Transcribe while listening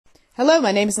Hello,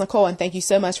 my name is Nicholl, and thank you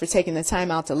so much for taking the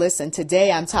time out to listen.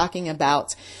 Today, I'm talking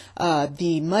about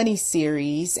the money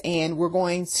series, and we're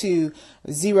going to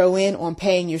zero in on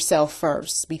paying yourself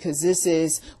first, because this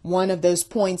is one of those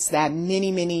points that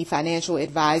many financial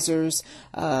advisors,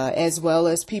 as well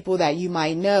as people that you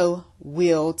might know,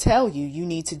 will tell you you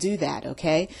need to do that.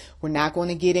 Okay, we're not going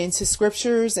to get into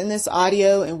scriptures in this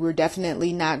audio, and we're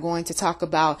definitely not going to talk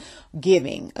about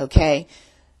giving. Okay.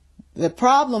 The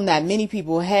problem that many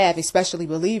people have, especially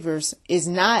believers, is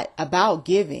not about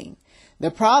giving.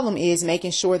 The problem is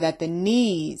making sure that the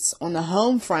needs on the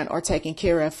home front are taken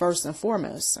care of first and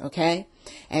foremost. Okay.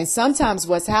 And sometimes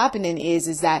what's happening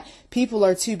is that people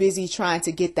are too busy trying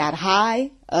to get that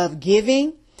high of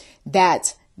giving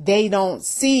that they don't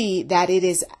see that it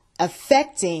is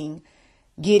affecting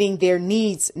getting their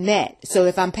needs met. So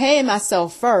if I'm paying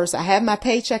myself first, I have my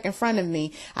paycheck in front of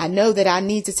me, I know that I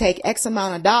need to take X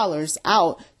amount of dollars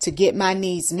out to get my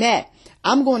needs met,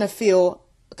 I'm going to feel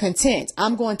content.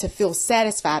 I'm going to feel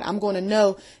satisfied. I'm going to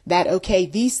know that, okay,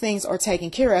 these things are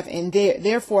taken care of, and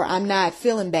therefore I'm not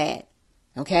feeling bad.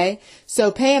 Okay.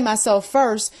 So paying myself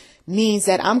first means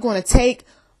that I'm going to take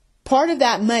part of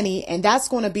that money, and that's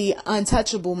going to be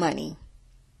untouchable money,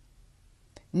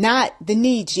 not the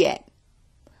needs yet.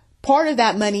 Part of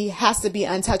that money has to be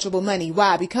untouchable money.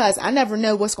 Why? Because I never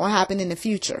know what's going to happen in the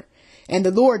future. And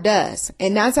the Lord does.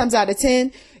 And 9 times out of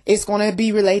 10, it's going to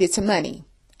be related to money.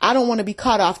 I don't want to be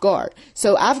caught off guard.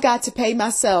 So I've got to pay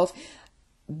myself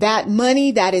that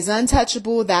money that is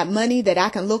untouchable, that money that I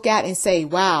can look at and say,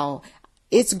 wow,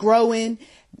 it's growing.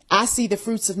 I see the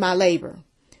fruits of my labor.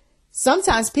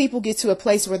 Sometimes people get to a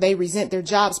place where they resent their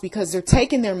jobs because they're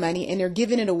taking their money and they're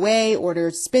giving it away, or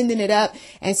they're spending it up.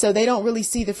 And so they don't really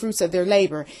see the fruits of their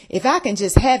labor. If I can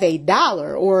just have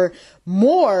 $1 or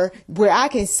more where I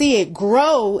can see it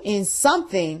grow in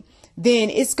something, then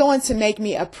it's going to make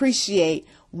me appreciate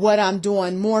what I'm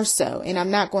doing more so. And I'm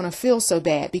not going to feel so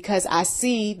bad because I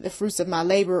see the fruits of my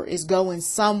labor is going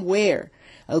somewhere.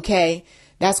 Okay.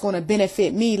 That's going to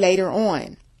benefit me later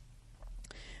on.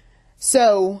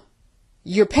 So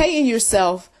you're paying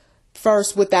yourself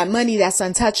first with that money that's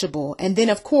untouchable. And then,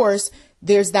 of course,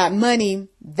 there's that money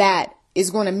that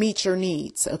is going to meet your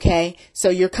needs. Okay.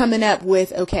 So you're coming up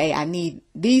with, okay, I need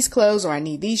these clothes or I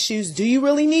need these shoes. Do you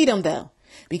really need them though?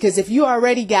 Because if you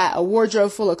already got a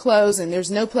wardrobe full of clothes and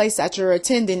there's no place that you're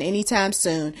attending anytime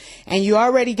soon, and you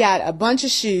already got a bunch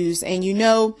of shoes, and you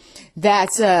know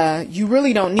that you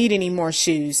really don't need any more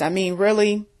shoes. I mean,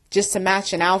 really, just to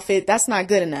match an outfit, that's not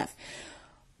good enough.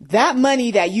 That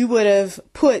money that you would have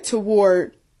put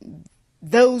toward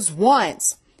those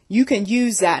wants, you can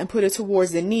use that and put it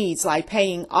towards the needs, like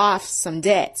paying off some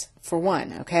debt, for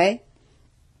one. Okay.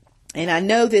 And I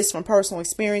know this from personal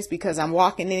experience because I'm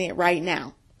walking in it right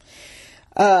now.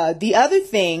 The other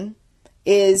thing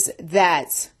is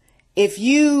that if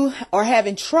you are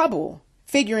having trouble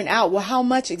figuring out, well, how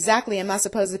much exactly am I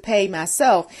supposed to pay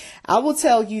myself? I will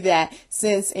tell you that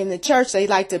since in the church, they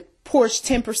like to porch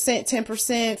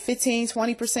 10%, 15,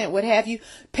 20%, what have you,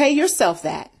 pay yourself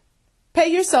that. Pay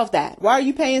yourself that. Why are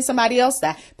you paying somebody else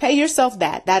that? Pay yourself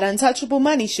that. That untouchable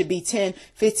money should be 10,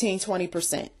 15,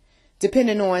 20%,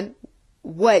 depending on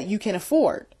what you can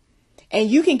afford. And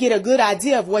you can get a good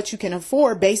idea of what you can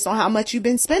afford based on how much you've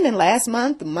been spending last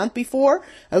month, the month before.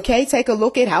 Okay, take a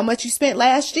look at how much you spent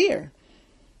last year.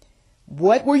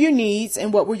 What were your needs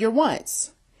and what were your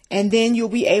wants? And then you'll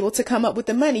be able to come up with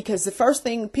the money, because the first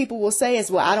thing people will say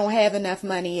is, well, I don't have enough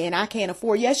money and I can't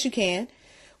afford. Yes, you can.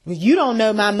 Well, you don't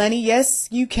know my money. Yes,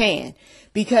 you can.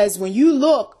 Because when you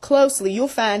look closely, you'll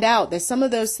find out that some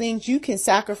of those things you can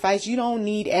sacrifice. You don't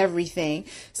need everything.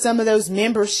 Some of those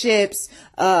memberships,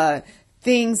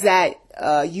 things that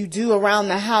you do around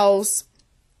the house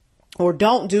or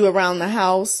don't do around the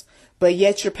house, but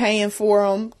yet you're paying for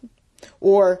them,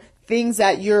 or things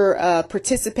that you're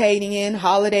participating in,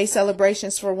 holiday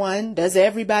celebrations for one. Does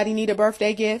everybody need a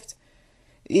birthday gift?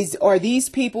 Are these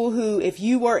people who, if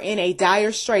you were in a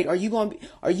dire strait, are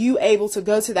you able to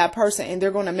go to that person and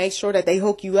they're going to make sure that they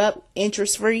hook you up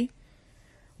interest free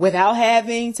without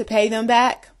having to pay them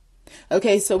back?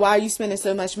 Okay, so why are you spending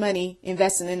so much money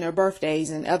investing in their birthdays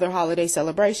and other holiday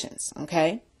celebrations?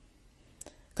 Okay,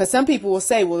 because some people will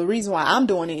say, well, the reason why I'm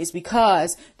doing it is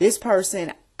because this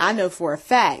person, I know for a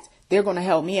fact, they're going to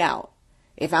help me out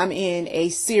if I'm in a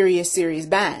serious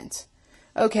bind.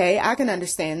 Okay, I can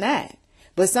understand that.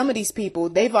 But some of these people,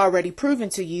 they've already proven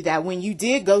to you that when you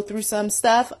did go through some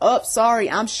stuff, sorry,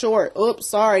 I'm short.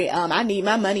 Sorry, I need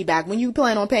my money back. When you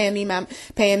plan on paying me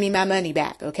my money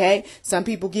back, okay? Some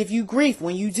people give you grief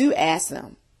when you do ask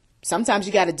them. Sometimes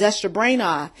you got to dust your brain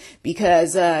off,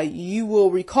 because you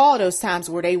will recall those times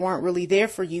where they weren't really there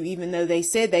for you, even though they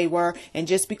said they were. And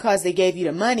just because they gave you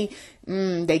the money,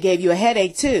 they gave you a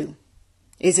headache too.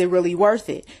 Is it really worth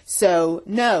it? So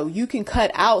no, you can cut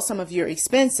out some of your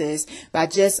expenses by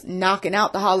just knocking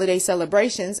out the holiday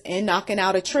celebrations and knocking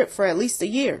out a trip for at least a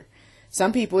year.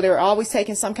 Some people, they're always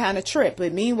taking some kind of trip,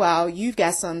 but meanwhile, you've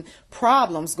got some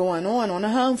problems going on the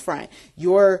home front.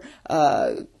 Your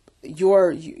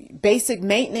basic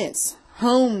maintenance,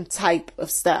 home type of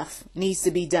stuff needs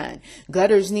to be done.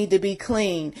 Gutters need to be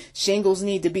cleaned. Shingles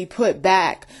need to be put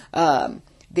back.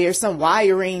 There's some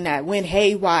wiring that went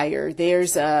haywire.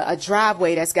 There's a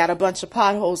driveway that's got a bunch of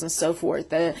potholes and so forth.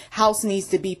 The house needs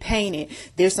to be painted.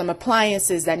 There's some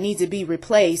appliances that need to be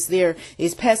replaced. There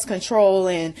is pest control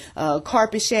and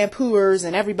carpet shampooers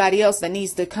and everybody else that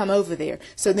needs to come over there.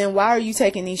 So then why are you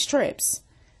taking these trips?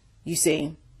 You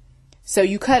see? So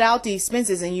you cut out the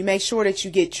expenses and you make sure that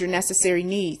you get your necessary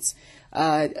needs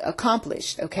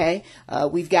accomplished. Okay.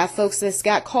 We've got folks that's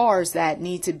got cars that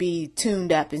need to be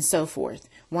tuned up and so forth.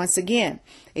 Once again,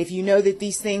 if you know that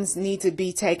these things need to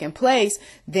be taking place,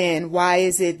 then why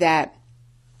is it that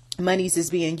monies is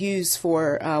being used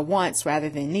for wants rather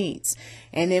than needs?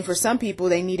 And then for some people,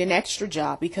 they need an extra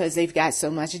job because they've got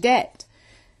so much debt.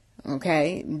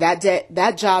 Okay, that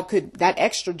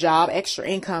extra job, extra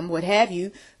income, what have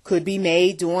you, could be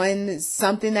made doing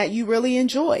something that you really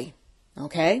enjoy.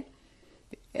 Okay.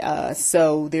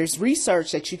 So there's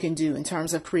research that you can do in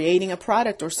terms of creating a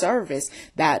product or service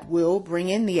that will bring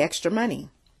in the extra money.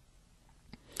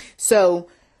 So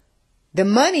the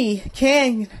money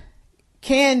can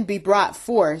be brought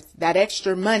forth. That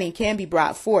extra money can be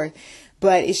brought forth,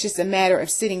 but it's just a matter of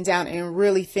sitting down and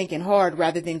really thinking hard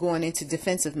rather than going into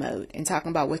defensive mode and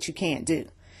talking about what you can't do.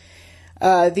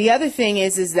 The other thing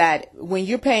is that when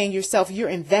you're paying yourself, you're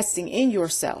investing in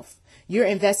yourself. You're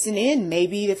investing in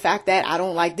maybe the fact that I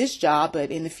don't like this job,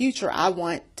 but in the future, I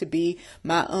want to be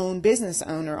my own business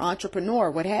owner,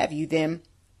 entrepreneur, what have you. Then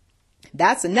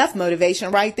that's enough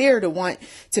motivation right there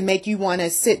to make you want to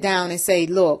sit down and say,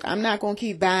 look, I'm not going to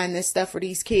keep buying this stuff for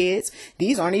these kids.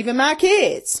 These aren't even my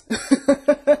kids.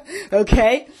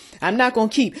 Okay. I'm not going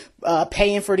to keep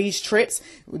paying for these trips.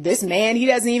 This man, he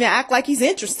doesn't even act like he's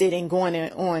interested in going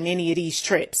on any of these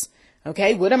trips.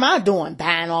 Okay. What am I doing?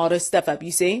 Buying all this stuff up,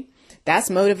 you see?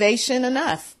 That's motivation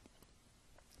enough.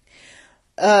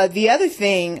 The other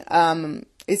thing,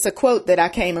 it's a quote that I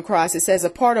came across. It says, a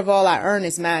part of all I earn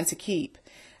is mine to keep.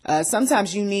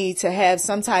 Sometimes you need to have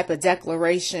some type of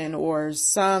declaration or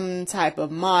some type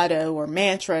of motto or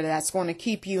mantra that's going to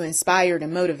keep you inspired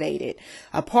and motivated.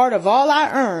 A part of all I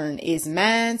earn is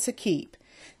mine to keep.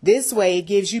 This way it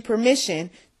gives you permission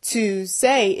to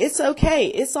say, it's okay.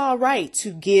 It's all right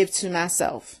to give to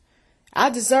myself.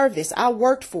 I deserve this. I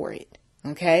worked for it.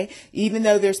 Okay. Even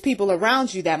though there's people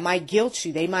around you that might guilt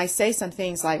you, they might say some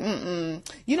things like,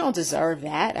 you don't deserve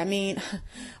that. I mean,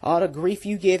 all the grief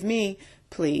you give me,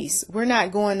 please. We're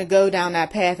not going to go down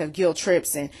that path of guilt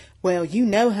trips and, well, you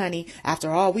know, honey, after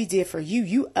all we did for you,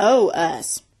 you owe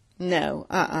us. No,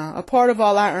 a part of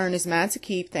all I earn is mine to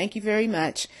keep. Thank you very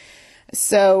much.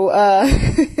 So,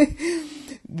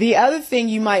 the other thing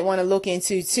you might want to look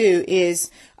into too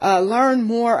is learn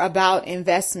more about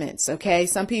investments. Okay.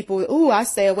 Some people, I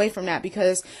stay away from that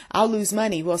because I'll lose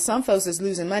money. Well, some folks is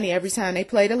losing money every time they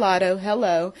play the lotto.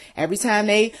 Hello. Every time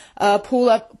they pull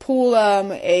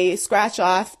a scratch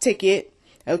off ticket.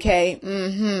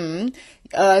 Okay.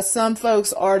 Some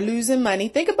folks are losing money.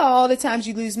 Think about all the times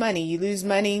you lose money. You lose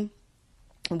money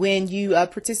when you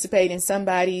participate in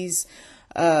somebody's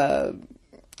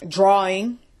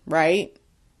drawing, right?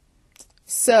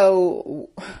 So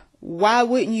why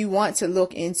wouldn't you want to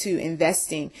look into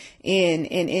investing in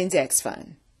an index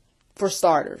fund for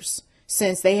starters,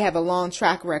 since they have a long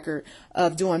track record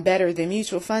of doing better than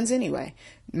mutual funds anyway?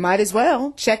 Might as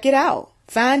well check it out.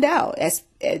 Find out.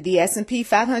 The S&P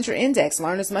 500 index.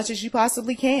 Learn as much as you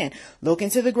possibly can. Look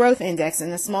into the growth index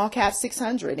and the small cap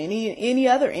 600, any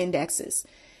other indexes,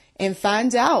 and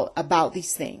find out about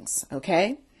these things.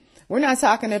 Okay. We're not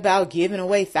talking about giving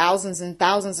away thousands and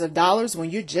thousands of dollars when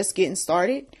you're just getting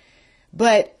started.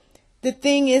 But the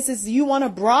thing is you want to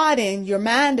broaden your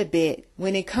mind a bit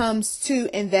when it comes to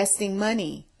investing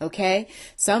money. Okay.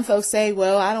 Some folks say,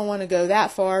 well, I don't want to go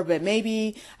that far, but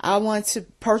maybe I want to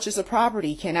purchase a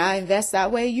property. Can I invest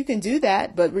that way? You can do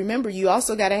that. But remember, you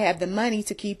also got to have the money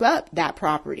to keep up that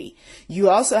property. You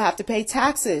also have to pay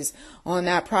taxes on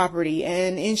that property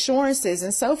and insurances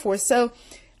and so forth. So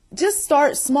just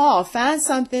start small. Find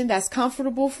something that's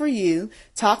comfortable for you.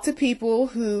 Talk to people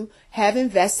who have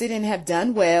invested and have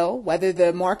done well, whether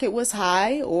the market was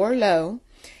high or low,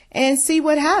 and see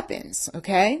what happens.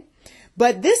 Okay.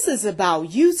 But this is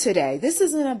about you today. This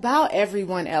isn't about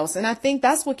everyone else. And I think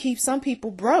that's what keeps some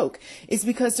people broke, is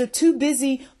because they're too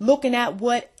busy looking at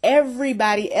what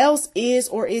everybody else is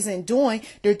or isn't doing.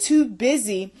 They're too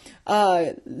busy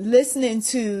listening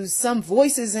to some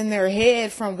voices in their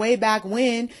head from way back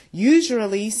when,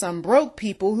 usually some broke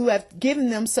people who have given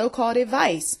them so-called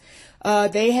advice.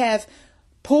 They have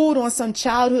pulled on some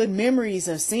childhood memories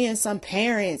of seeing some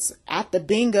parents at the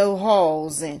bingo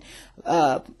halls and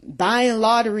buying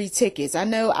lottery tickets. I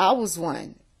know I was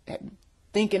one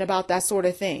thinking about that sort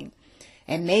of thing.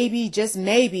 And maybe, just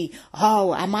maybe,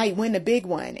 oh, I might win the big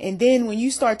one. And then when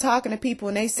you start talking to people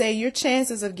and they say your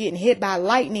chances of getting hit by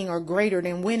lightning are greater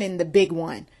than winning the big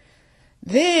one,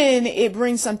 then it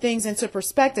brings some things into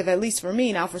perspective, at least for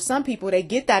me. Now, for some people, they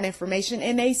get that information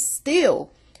and they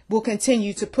still will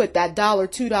continue to put that $1,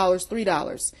 $2,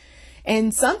 $3.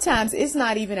 And sometimes it's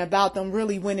not even about them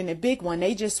really winning a big one.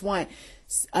 They just want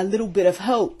a little bit of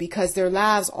hope because their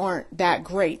lives aren't that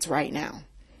great right now.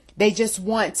 They just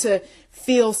want to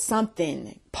feel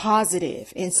something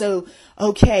positive. And so,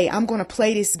 okay, I'm going to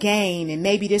play this game and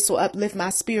maybe this will uplift my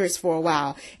spirits for a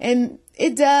while. And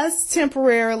it does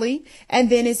temporarily. And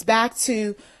then it's back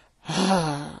to,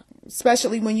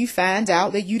 especially when you find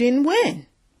out that you didn't win.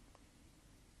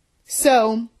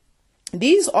 So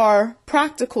these are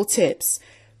practical tips.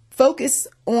 Focus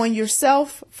on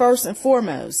yourself first and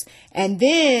foremost. And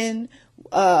then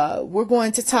we're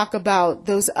going to talk about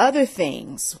those other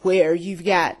things where you've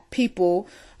got people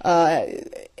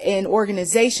and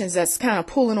organizations that's kind of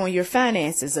pulling on your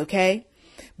finances, okay?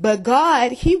 But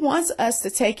God, He wants us to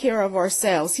take care of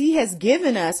ourselves. He has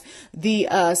given us the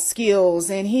skills,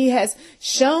 and He has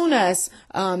shown us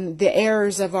the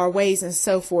errors of our ways and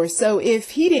so forth. So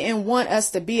if He didn't want us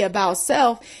to be about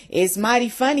self, it's mighty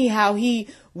funny how He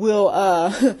will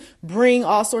bring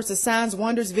all sorts of signs,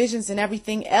 wonders, visions, and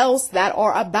everything else that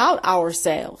are about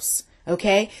ourselves.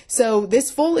 Okay, so this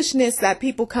foolishness that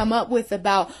people come up with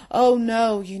about, oh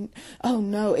no,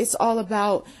 it's all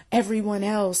about everyone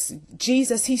else.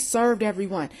 Jesus, He served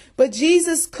everyone. But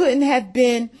Jesus couldn't have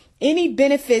been any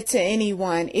benefit to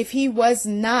anyone if He was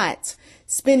not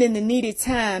spending the needed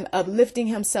time uplifting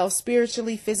Himself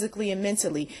spiritually, physically, and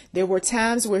mentally. There were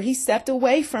times where He stepped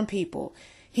away from people.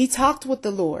 He talked with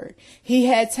the Lord. He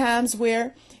had times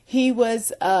where He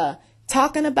was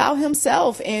talking about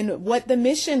Himself and what the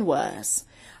mission was.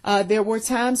 There were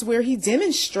times where He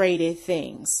demonstrated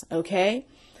things, okay,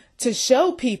 to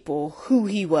show people who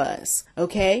He was,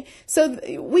 okay? So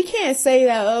we can't say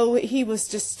that, oh, He was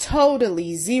just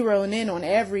totally zeroing in on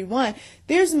everyone.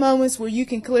 There's moments where you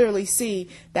can clearly see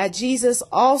that Jesus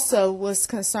also was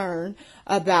concerned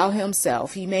about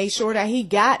Himself. He made sure that He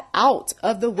got out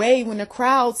of the way when the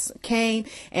crowds came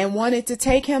and wanted to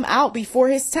take Him out before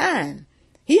His time.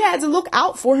 He had to look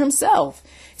out for Himself.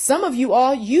 Some of you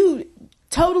all, you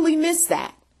totally missed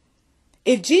that.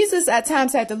 If Jesus at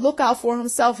times had to look out for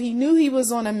Himself, He knew He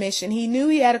was on a mission. He knew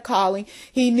He had a calling.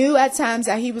 He knew at times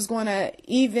that He was going to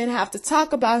even have to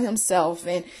talk about Himself,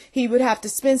 and He would have to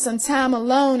spend some time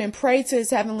alone and pray to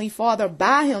His Heavenly Father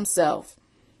by Himself,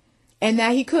 and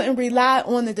that He couldn't rely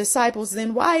on the disciples.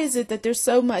 Then why is it that there's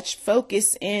so much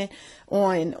focus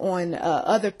on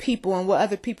other people and what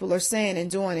other people are saying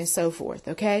and doing and so forth?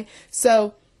 Okay,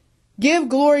 so give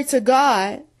glory to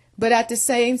God, but at the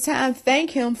same time,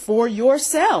 thank Him for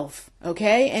yourself.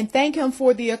 Okay, and thank Him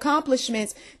for the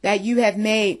accomplishments that you have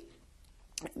made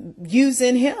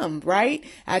using Him, right?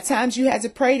 At times you had to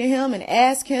pray to Him and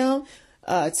ask Him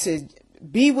to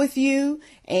be with you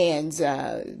and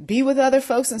be with other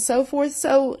folks and so forth.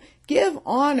 So give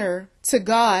honor to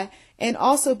God and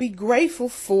also be grateful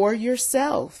for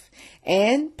yourself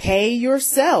and pay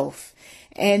yourself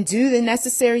and do the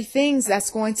necessary things that's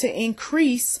going to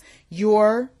increase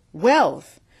your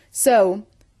wealth. So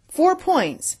 4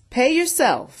 points: pay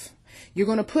yourself. You're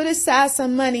going to put aside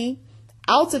some money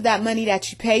out of that money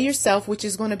that you pay yourself, which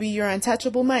is going to be your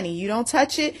untouchable money. You don't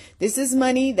touch it. This is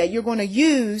money that you're going to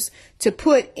use to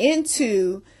put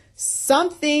into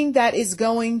something that is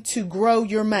going to grow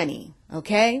your money.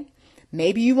 Okay.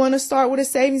 Maybe you want to start with a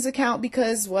savings account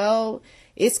because, well,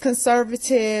 it's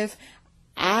conservative.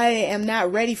 I am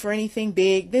not ready for anything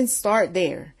big. Then start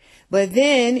there. But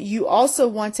then you also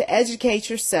want to educate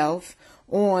yourself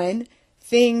on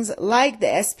things like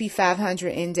the SP 500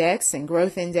 index and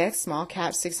growth index, small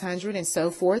cap 600 and so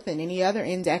forth, and any other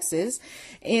indexes,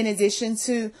 in addition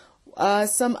to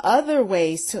some other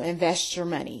ways to invest your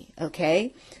money.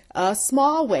 Okay.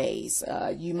 small ways.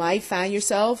 You might find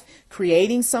yourself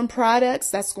creating some products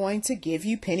that's going to give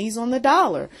you pennies on the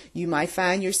dollar. You might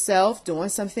find yourself doing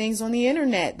some things on the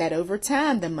internet that over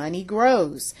time the money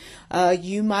grows.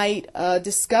 You might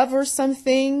discover some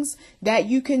things that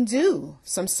you can do,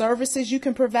 some services you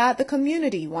can provide the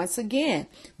community. Once again,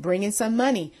 bringing some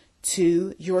money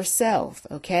to yourself.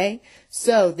 Okay,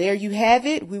 so there you have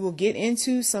it. We will get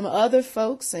into some other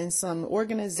folks and some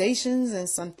organizations and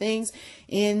some things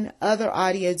in other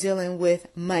audio dealing with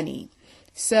money.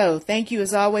 So thank you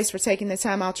as always for taking the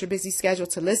time out your busy schedule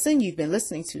to listen. You've been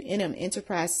listening to NM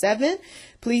Enterprise 7.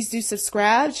 Please do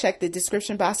subscribe. Check the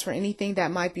description box for anything that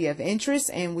might be of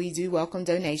interest, and we do welcome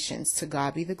donations. To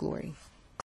God be the glory.